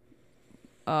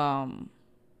 like,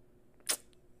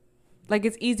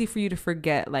 it's easy for you to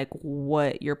forget, like,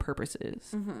 what your purpose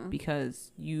is,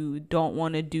 because you don't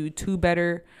want to do too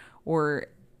better or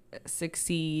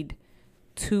succeed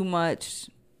too much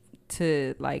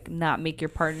to, like, not make your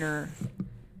partner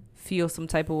feel some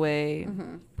type of way.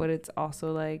 But it's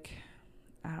also like,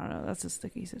 I don't know. That's a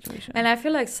sticky situation. And I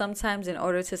feel like sometimes in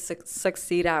order to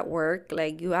succeed at work,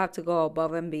 like you have to go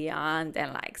above and beyond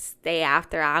and like stay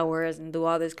after hours and do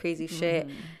all this crazy shit.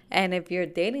 And if you're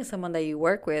dating someone that you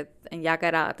work with and y'all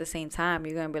get out at the same time,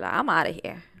 you're going to be like, I'm out of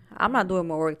here. I'm not doing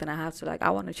more work than I have to. Like, I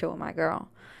want to chill with my girl.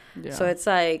 Yeah. So it's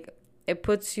like, it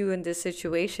puts you in this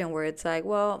situation where it's like,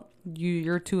 well,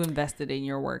 you're too invested in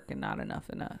your work and not enough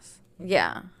in us.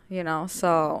 Yeah. You know,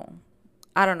 so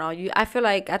I don't know. I feel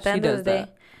like at the end of the day.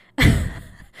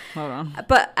 Hold on.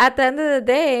 But at the end of the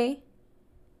day.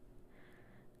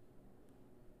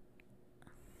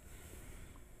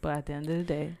 At the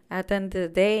end of the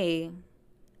day,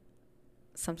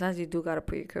 sometimes you do got to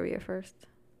put your career first.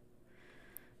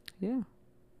 Yeah.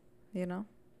 You know?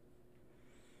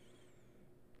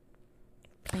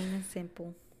 Plain and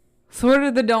simple. So what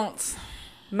are the don'ts?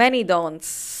 Many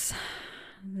don'ts.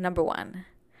 Number 1.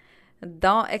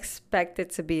 Don't expect it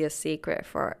to be a secret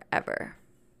forever.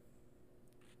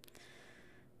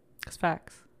 It's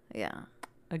facts. Yeah.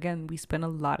 Again, we spend a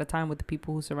lot of time with the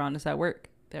people who surround us at work.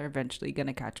 They're eventually going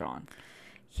to catch on.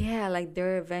 Yeah, like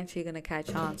they're eventually going to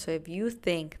catch on. So if you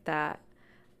think that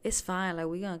it's fine, like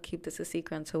we're going to keep this a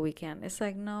secret until we can. It's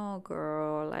like, no,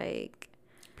 girl, like.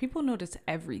 People notice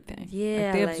everything. Yeah.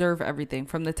 Like they observe everything.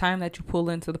 From the time that you pull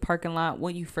into the parking lot,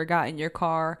 what you forgot in your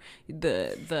car,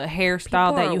 the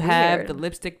hairstyle that you have, the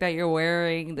lipstick that you're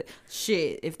wearing, the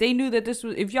shit. If y'all knew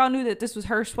that this was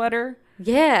her sweater.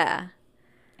 Yeah.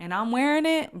 And I'm wearing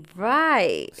it.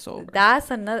 Right. So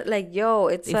that's another, like, yo,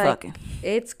 it's they like, fucking.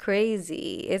 It's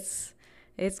crazy.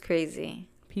 It's crazy.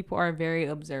 People are very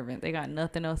observant. They got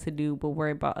nothing else to do but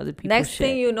worry about other people's Next shit.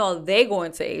 thing you know, they go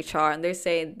into HR and they're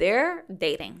saying they're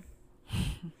dating.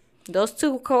 Those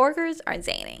 2 coworkers are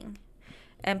dating.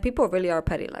 And people really are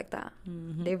petty like that.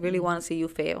 Mm-hmm. They really want to see you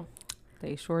fail.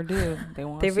 They sure do. They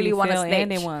want they to really see you fail snitch.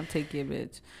 and they want to take your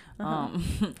bitch.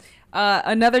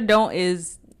 Another don't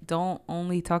is don't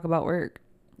only talk about work.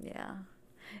 Yeah.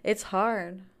 It's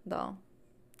hard, though.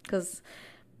 Because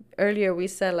earlier we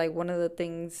said, like, one of the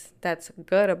things that's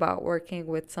good about working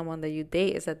with someone that you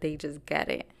date is that they just get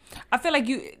it. I feel like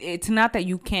it's not that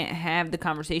you can't have the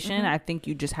conversation. Mm-hmm. I think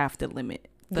you just have to limit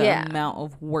the amount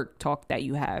of work talk that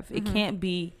you have. Mm-hmm. It can't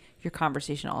be your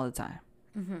conversation all the time.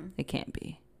 Mm-hmm. It can't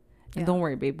be. And don't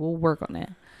worry, babe. We'll work on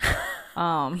that.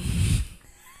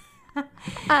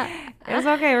 It's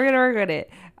okay. We're going to work on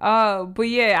it. But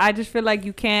yeah, I just feel like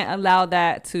you can't allow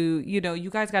that to, you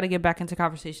guys got to get back into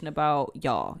conversation about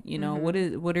y'all,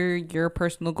 what are your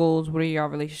personal goals? What are your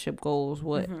relationship goals?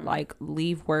 What, like,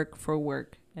 leave work for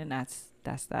work. And that's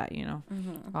that,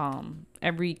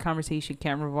 every conversation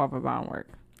can't revolve around work.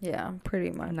 Yeah,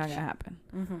 pretty much. Not gonna happen.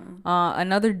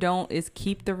 Another don't is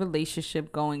keep the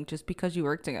relationship going just because you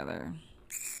work together.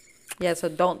 Yeah, so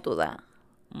don't do that.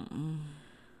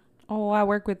 Oh, I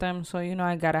work with them, so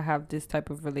I gotta have this type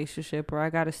of relationship, or I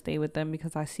gotta stay with them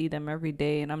because I see them every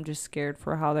day and I'm just scared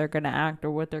for how they're gonna act or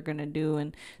what they're gonna do.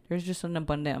 And there's just an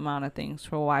abundant amount of things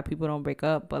for why people don't break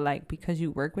up. But like, because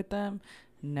you work with them,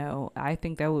 no, I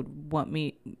think I would want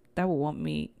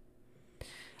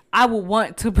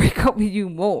to break up with you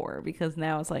more, because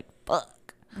now it's like,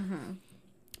 fuck.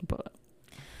 But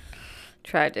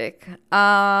tragic.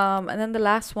 And then the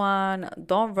last one,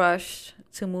 don't rush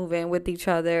to move in with each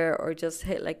other or just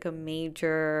hit like a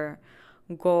major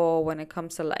goal when it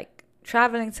comes to like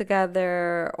traveling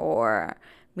together or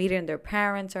meeting their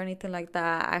parents or anything like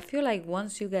that. I feel like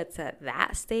once you get to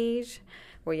that stage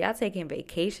where y'all taking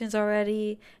vacations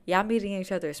already, y'all meeting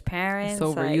each other's parents, it's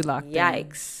over. like, You locked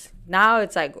yikes. Now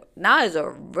it's like, now it's a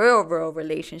real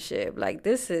relationship. Like,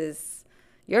 this is,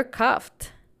 you're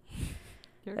cuffed.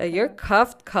 You're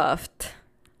cuffed.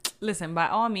 Listen, by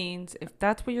all means, if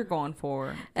that's what you're going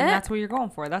for, then that's what you're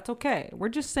going for. That's okay. We're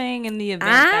just saying in the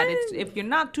event that if you're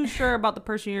not too sure about the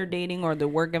person you're dating or the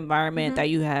work environment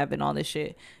that you have and all this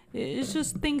shit, it's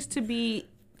just things to be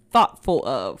thoughtful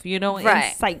of,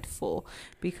 insightful,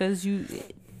 because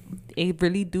it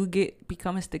really do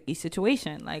become a sticky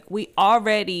situation. Like, I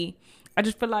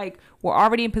just feel like we're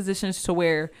already in positions to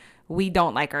where we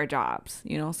don't like our jobs.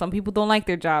 Some people don't like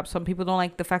their jobs. Some people don't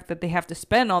like the fact that they have to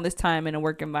spend all this time in a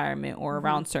work environment or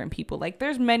around certain people. Like,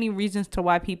 there's many reasons to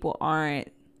why people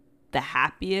aren't the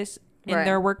happiest in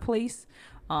their workplace.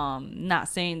 Not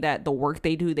saying that the work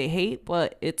they do they hate,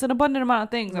 but it's an abundant amount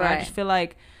of things. And I just feel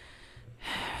like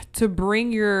to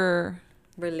bring your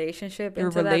relationship where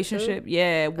God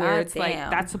it's damn. like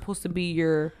that's supposed to be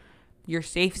your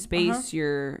safe space,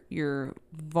 your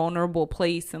vulnerable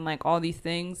place, and like all these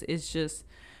things is just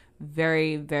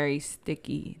very, very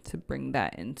sticky to bring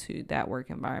that into that work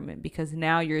environment, because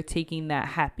now you're taking that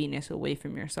happiness away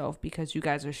from yourself because you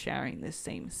guys are sharing this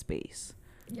same space.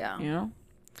 Yeah. You know?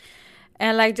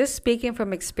 And like just speaking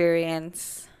from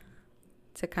experience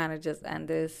to kind of just end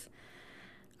this,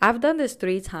 I've done this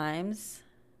 3 times.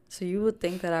 So you would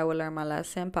think that I would learn my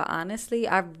lesson, but honestly,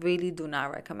 I really do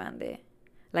not recommend it.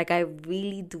 Like, I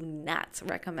really do not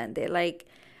recommend it. Like,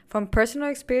 from personal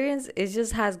experience, it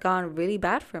just has gone really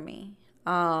bad for me.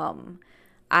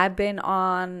 I've been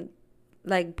on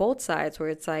like both sides where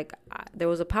it's like there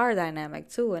was a power dynamic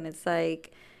too, and it's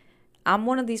like I'm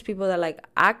one of these people that like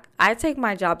I take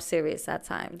my job serious at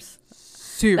times.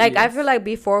 Serious. Like I feel like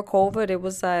before COVID, it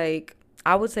was like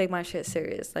I would take my shit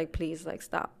serious. Like, please, like,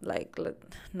 stop. Like,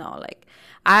 no, like,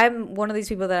 I'm one of these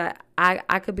people that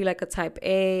I could be like a type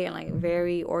A and like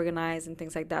very organized and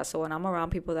things like that. So when I'm around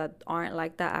people that aren't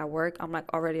like that at work, I'm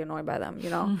like already annoyed by them,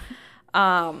 you know?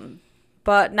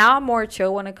 But now I'm more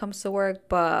chill when it comes to work,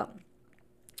 but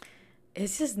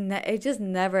it's just, it just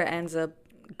never ends up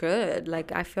good.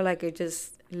 Like, I feel like it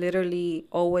just literally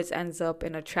always ends up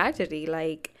in a tragedy.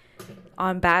 Like,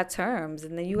 on bad terms,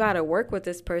 and then you got to work with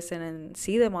this person and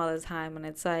see them all the time, and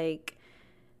it's like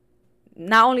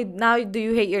not only now do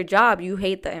you hate your job, you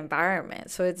hate the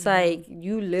environment. So it's like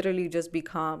you literally just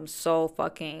become so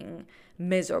fucking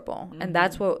miserable. And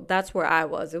that's where I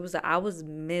was. It was I was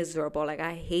miserable. Like,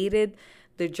 I hated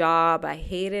the job, I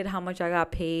hated how much I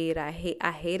got paid, I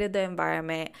hated the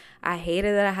environment, I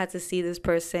hated that I had to see this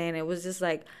person. It was just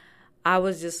like I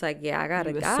was just like, yeah, I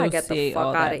gotta get the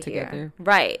fuck out of here.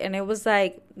 Right. And it was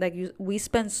like we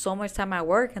spend so much time at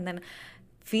work, and then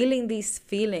feeling these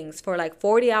feelings for like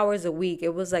 40 hours a week,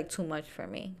 it was like too much for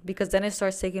me, because then it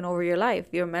starts taking over your life,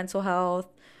 your mental health,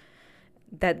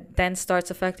 that then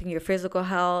starts affecting your physical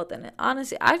health. And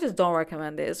honestly, I just don't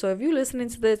recommend it. So if you're listening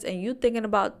to this and you thinking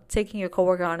about taking your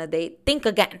coworker on a date, think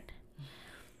again.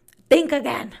 Think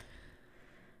again.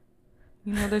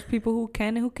 You know, there's people who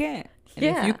can and who can't. And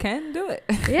if you can, do it.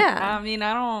 Yeah. I mean,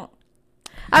 I'm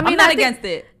not against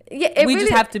it. Yeah, we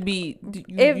just have to be.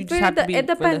 It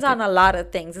depends on a lot of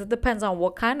things. It depends on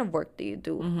what kind of work do you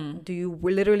do. Mm-hmm. Do you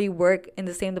literally work in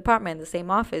the same department, the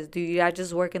same office? Do you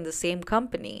just work in the same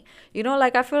company? You know,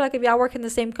 like I feel like if y'all work in the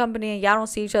same company and y'all don't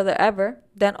see each other ever,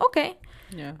 then okay.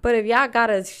 Yeah. But if y'all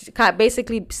gotta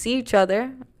basically see each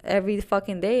other every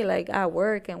fucking day, like at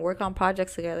work, and work on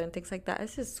projects together and things like that,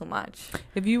 it's just too much.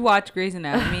 If you watch Grey's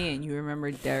Anatomy and you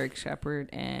remember Derek Shepherd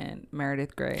and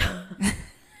Meredith Grey,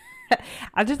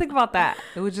 I just think about that.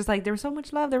 It was just like there was so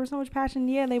much love, there was so much passion.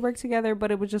 Yeah, they worked together,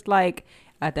 but it was just like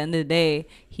at the end of the day,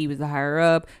 he was the higher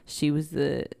up, she was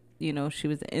the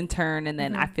intern, and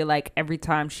then I feel like every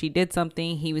time she did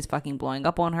something, he was fucking blowing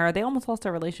up on her. They almost lost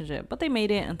their relationship, but they made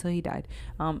it until he died.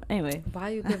 Anyway, why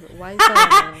you say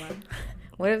that?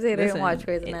 What if they didn't watch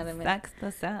Grey's Anatomy?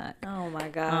 That's that. Oh my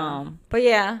god. But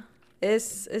yeah,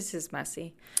 it's just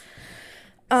messy.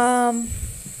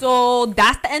 So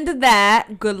that's the end of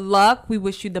that. Good luck. We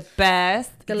wish you the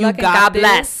best. Good luck and God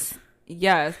bless.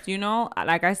 Yes, you know,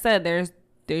 like I said, there's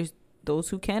those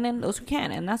who can and those who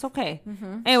can't, and that's okay.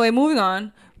 Anyway, moving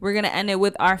on. We're gonna end it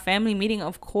with our family meeting,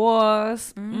 of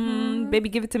course. Baby,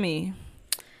 give it to me.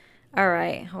 All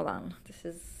right, hold on. This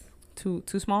is too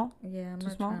small. Yeah, I'm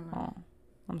too small. Oh,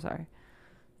 I'm sorry.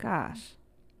 Gosh.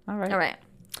 All right. All right.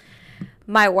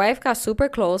 My wife got super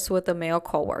close with a male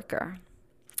coworker.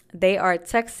 They are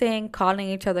texting, calling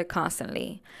each other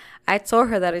constantly. I told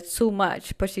her that it's too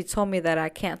much, but she told me that I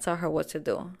can't tell her what to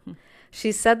do.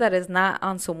 She said that it's not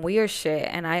on some weird shit,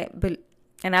 and I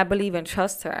believe and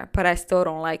trust her, but I still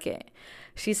don't like it.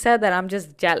 She said that I'm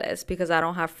just jealous because I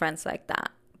don't have friends like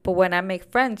that. But when I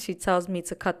make friends, she tells me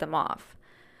to cut them off.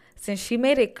 Since she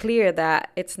made it clear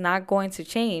that it's not going to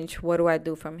change, what do I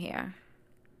do from here?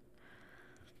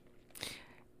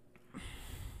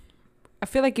 I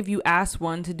feel like if you ask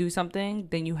one to do something,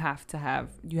 then you have to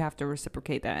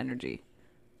reciprocate that energy.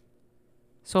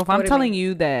 So if I'm telling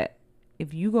you that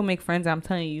if you go make friends, I'm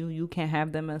telling you, you can't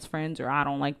have them as friends, or I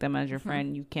don't like them as your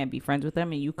friend, you can't be friends with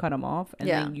them, and you cut them off, and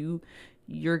then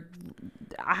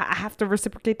I have to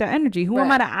reciprocate that energy. Who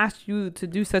am I to ask you to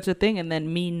do such a thing and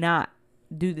then me not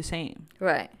do the same?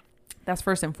 Right. That's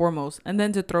first and foremost. And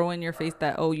then to throw in your face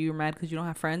that, oh, you're mad because you don't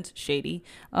have friends, shady.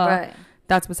 Right.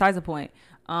 That's besides the point.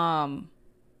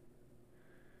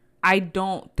 I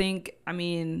don't think,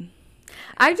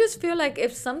 I just feel like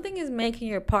if something is making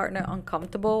your partner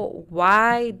uncomfortable,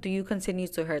 why do you continue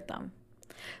to hurt them?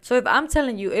 So if I'm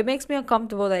telling you, it makes me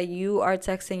uncomfortable that you are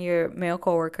texting your male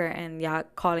coworker and y'all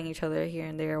calling each other here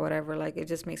and there or whatever, like it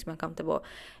just makes me uncomfortable,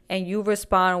 and you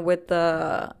respond with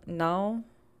the no,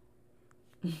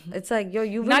 It's like, yo,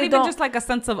 you really not even don't. just like a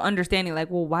sense of understanding. Like,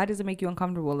 well, why does it make you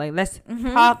uncomfortable? Like, let's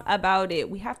Mm-hmm. talk about it.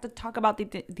 We have to talk about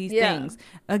these Yeah. things.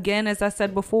 Again, as I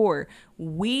said before,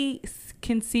 we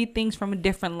can see things from a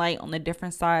different light on the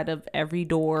different side of every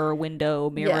door, window,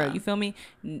 mirror. Yeah. You feel me?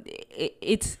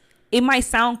 It might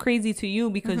sound crazy to you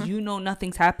because Mm-hmm. you know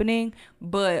nothing's happening,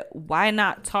 but why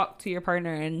not talk to your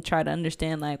partner and try to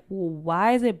understand, like, well,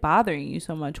 why is it bothering you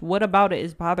so much? What about it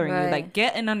is bothering you? Right. Like,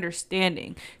 get an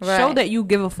understanding. Show Right. Mm-hmm. that you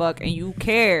give a fuck and you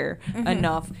care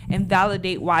enough, and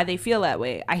validate why they feel that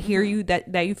way. I hear you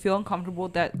that you feel uncomfortable,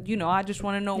 that, you know, I just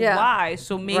want to know Yeah. why.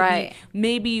 So Right.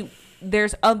 maybe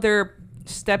there's other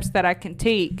steps that I can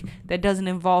take that doesn't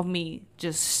involve me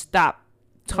just stop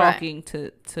talking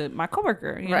to my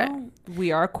coworker. You Right. know,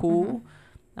 we are cool.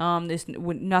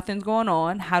 Nothing's going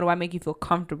on. How do I make you feel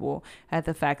comfortable at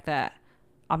the fact that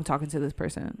I'm talking to this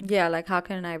person? Yeah, like, how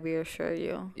can I reassure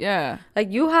you? Yeah.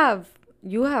 Like, you have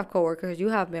coworkers, you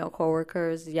have male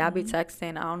coworkers. Y'all be Mm-hmm.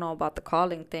 texting. I don't know about the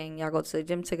calling thing. Y'all go to the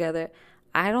gym together.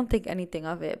 I don't think anything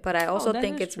of it, but I also that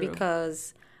think is it's true.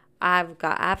 because I've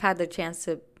had the chance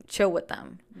to chill with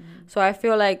them. Mm-hmm. So I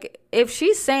feel like if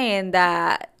she's saying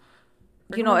that,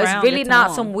 Bring you know, them it's around, really get to not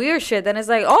know some 'em. weird shit, then it's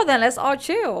like, oh, then let's all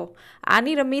chill. I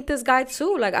need to meet this guy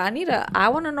too. Like, I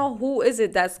want to know who is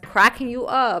it that's cracking you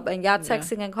up and y'all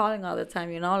texting and calling all the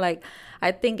time, you know? Like,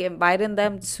 I think inviting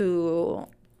them to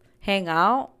hang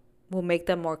out will make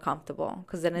them more comfortable,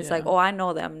 because then it's Yeah. like, oh, I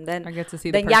know them. Then I get to see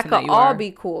the then y'all person that could you all are.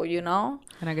 be cool, you know?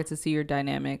 And I get to see your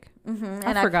dynamic. And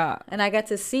I forgot. and I get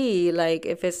to see, like,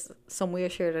 if it's some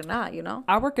weird shit or not, you know?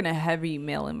 I work in a heavy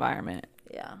male environment.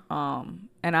 Yeah.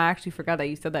 And I actually forgot that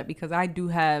you said that, because I do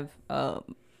have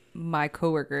my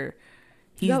coworker.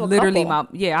 He's have a literally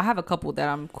couple. I have a couple that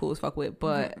I'm cool as fuck with,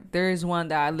 but there is one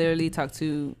that I literally talk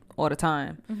to all the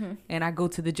time, and I go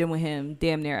to the gym with him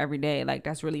damn near every day. Like,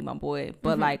 that's really my boy.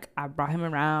 But like, I brought him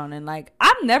around, and like,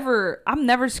 I'm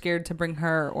never scared to bring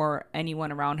her or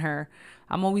anyone around her.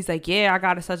 I'm always like, yeah, I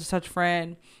got a such and such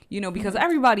friend, you know, because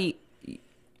everybody,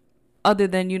 other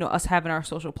than, you know, us having our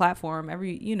social platform, I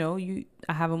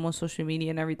have them on social media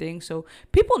and everything, so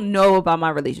people know about my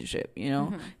relationship, you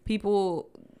know. People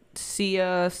see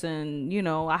us, and, you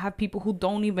know, I have people who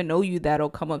don't even know you that'll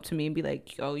come up to me and be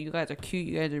like, yo, you guys are cute,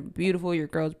 you guys are beautiful, your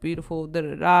girl's beautiful, da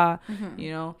da da,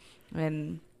 you know.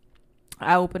 And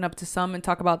I open up to some and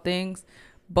talk about things,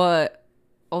 but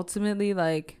ultimately,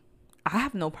 like, I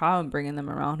have no problem bringing them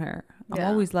around her. I'm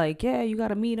always like, yeah, you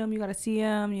gotta meet them, you gotta see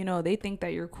them, you know, they think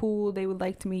that you're cool, they would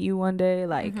like to meet you one day.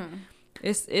 Like,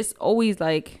 it's always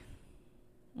like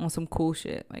on some cool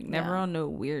shit, like, never on no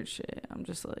weird shit. I'm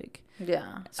just like,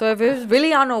 Yeah. So if it's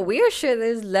really on no weird shit,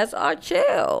 is let's all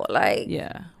chill. Like,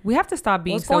 yeah, we have to stop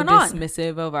being What's so going on?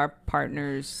 dismissive of our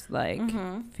partners, like,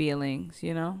 feelings,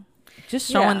 you know, just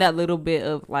showing that little bit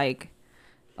of like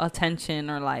attention,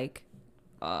 or like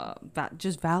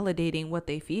just validating what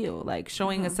they feel, like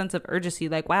showing a sense of urgency,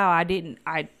 like, wow, I didn't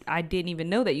even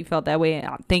know that you felt that way, and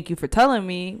thank you for telling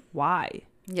me why.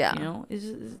 Yeah. You know,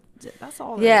 it's that's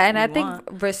all. Yeah, that and we I think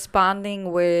want.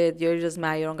 responding with "you're just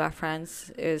mad you don't got friends"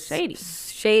 is Shady.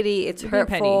 Shady. It's You're being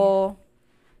petty. hurtful.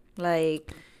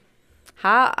 Like,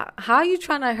 how are you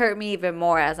trying to hurt me even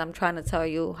more as I'm trying to tell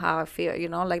you how I feel? You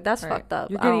know, like, that's Right. fucked up.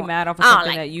 You're I getting don't- mad off of I don't something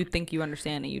like- that you think you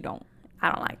understand and you don't.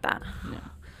 I don't like that. No.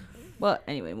 Well,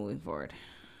 anyway, moving forward.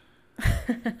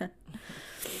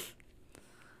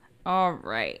 All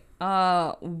right.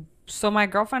 So my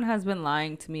girlfriend has been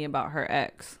lying to me about her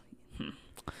ex.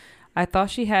 I thought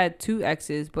she had 2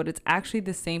 exes, but it's actually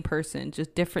the same person,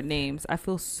 just different names. I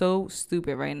feel so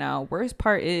stupid right now. Worst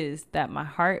part is that my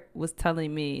heart was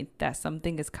telling me that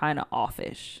something is kind of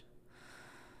offish.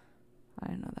 I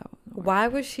didn't know that was. Why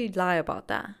would she lie about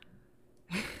that?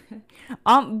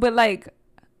 But like,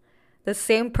 The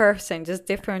same person, just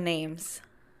different names.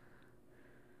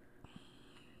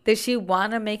 Did she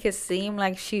want to make it seem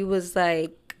like she was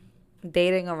like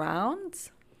dating around?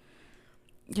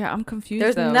 yeah, I'm confused.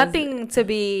 There's though. Is nothing to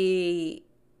be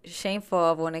shameful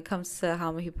of when it comes to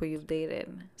how many people you've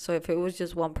dated. So if it was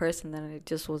just one person, then it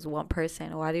just was one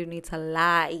person. Why do you need to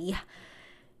lie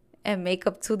and make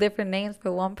up 2 different names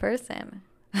for one person?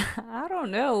 I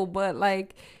don't know, but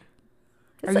like,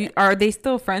 are they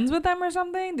still friends with them or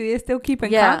something? Do they still keep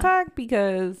in Yeah. contact?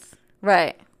 Because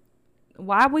Right.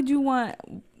 why would you want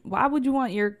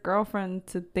your girlfriend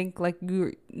to think like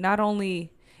you're not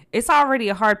only, it's already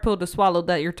a hard pill to swallow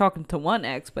that you're talking to one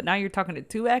ex, but now you're talking to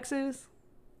 2 exes?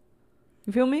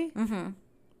 You feel me?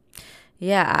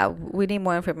 Yeah, we need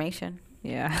more information.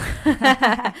 Yeah.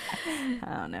 I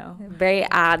don't know. Very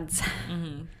odd.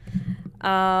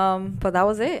 But that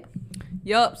was it.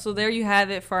 Yup. So there you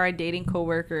have it for our dating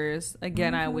coworkers.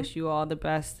 Again, I wish you all the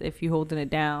best if you're holding it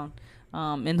down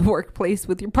in the workplace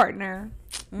with your partner.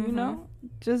 You know,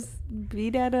 just be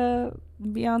that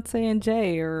Beyonce and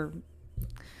Jay or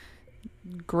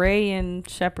Gray and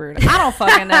Shepherd. I don't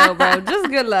fucking know, bro. Just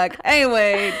good luck.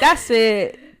 Anyway, that's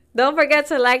it. Don't forget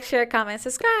to like, share, comment,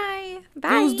 subscribe.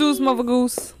 Bye. Goose, mother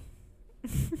goose.